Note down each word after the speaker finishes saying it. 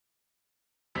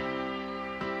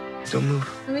Don't move.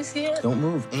 Let me see it. Don't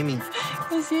move, Amy.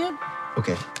 Let me see it.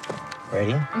 Okay.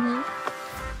 Ready? Mm-hmm.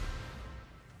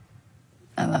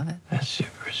 I love it. That's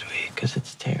super sweet, because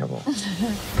it's terrible. Oh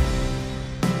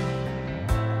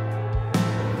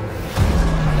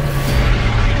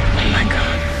my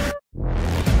God.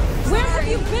 Where have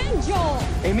you been, Joel?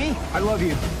 Amy, I love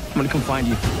you. I'm gonna come find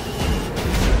you.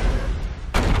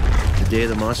 The day of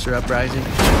the monster uprising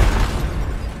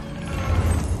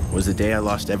was the day I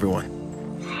lost everyone.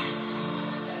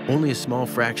 Only a small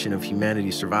fraction of humanity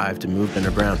survived and moved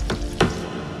underground.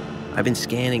 I've been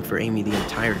scanning for Amy the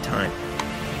entire time.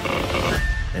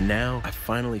 And now I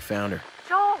finally found her.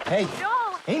 Joel! Hey!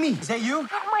 Joel! Amy, is that you?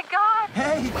 Oh my God!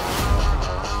 Hey!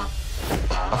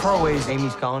 How far away is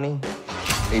Amy's colony?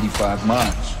 85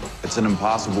 miles. It's an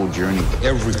impossible journey.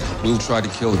 Everyone will try to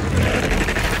kill you.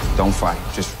 Don't fight.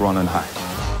 Just run and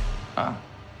hide.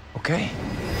 Okay.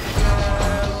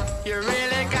 You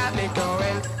really got me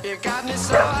going. You got me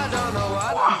so I don't know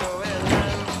what I'm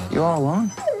doing. You all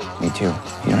alone? Me too.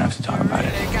 You don't have to talk about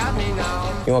it. You got me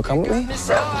now. You want to come with me?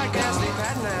 So I can't sleep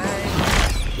at night.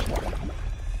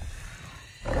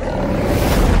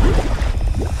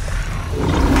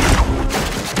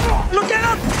 Look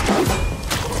out!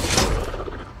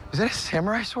 Is that a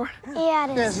samurai sword? Yeah,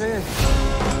 it is. Yes, it is.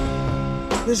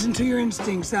 Listen to your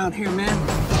instincts out here, man.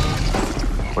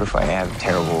 What if I have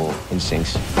terrible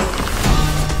instincts?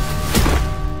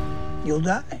 You'll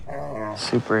die.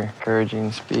 Super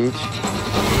encouraging speech.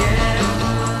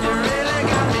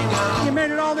 You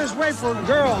made it all this way for a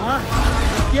girl, huh?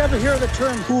 You ever hear the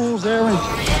term fools errand?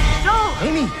 Joel!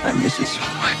 Amy, I miss you so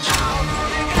much.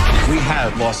 We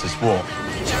have lost this war.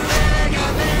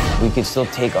 We could still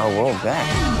take our world back.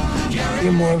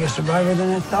 You're more of a survivor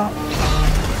than I thought.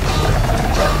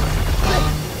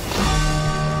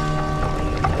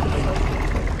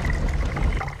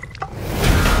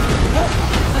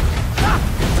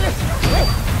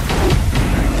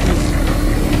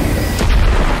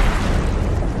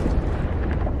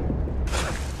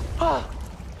 Oh,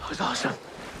 that was awesome.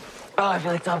 Oh, I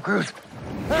feel like Tom Cruise.